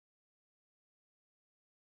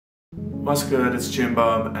What's good, it's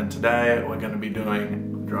Jimbo, and today we're going to be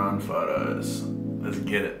doing drone photos. Let's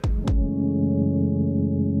get it.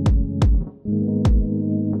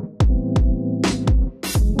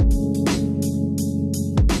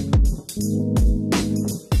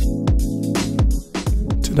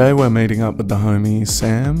 Today we're meeting up with the homie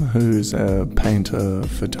Sam, who's a painter,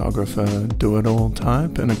 photographer, do-it-all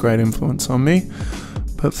type, and a great influence on me.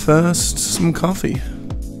 But first, some coffee.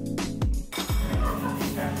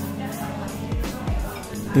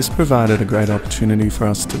 This provided a great opportunity for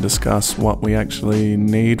us to discuss what we actually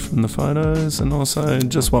need from the photos and also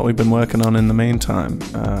just what we've been working on in the meantime.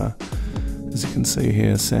 As you can see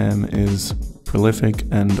here, Sam is prolific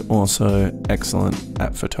and also excellent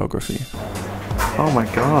at photography. Oh my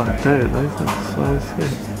god, dude, those are so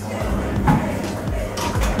sick.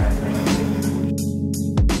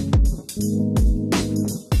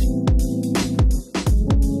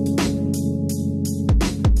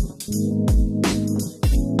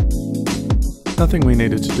 Nothing we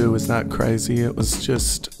needed to do was that crazy, it was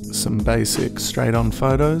just some basic straight-on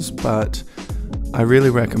photos, but I really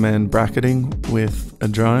recommend bracketing with a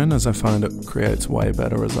drone as I find it creates way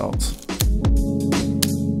better results.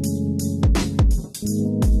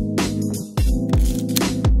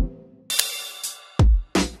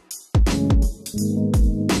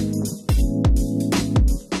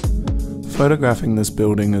 Photographing this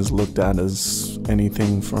building is looked at as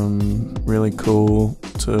anything from really cool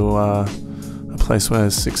to a place where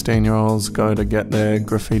 16-year-olds go to get their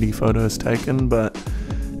graffiti photos taken, but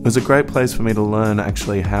it was a great place for me to learn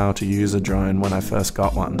actually how to use a drone when I first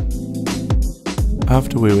got one.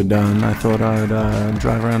 After we were done, I thought I'd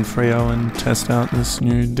drive around Freo and test out this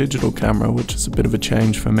new digital camera, which is a bit of a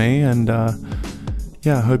change for me, and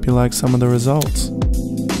yeah, I hope you like some of the results.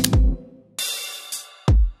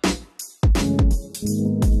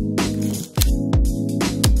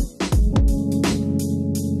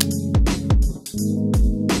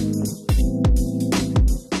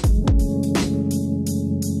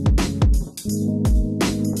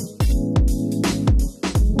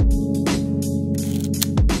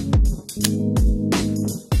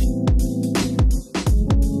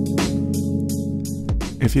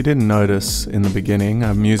 If you didn't notice in the beginning,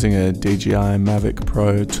 I'm using a DJI Mavic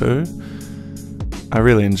Pro 2. I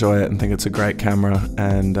really enjoy it and think it's a great camera,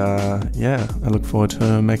 and yeah, I look forward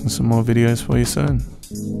to making some more videos for you soon.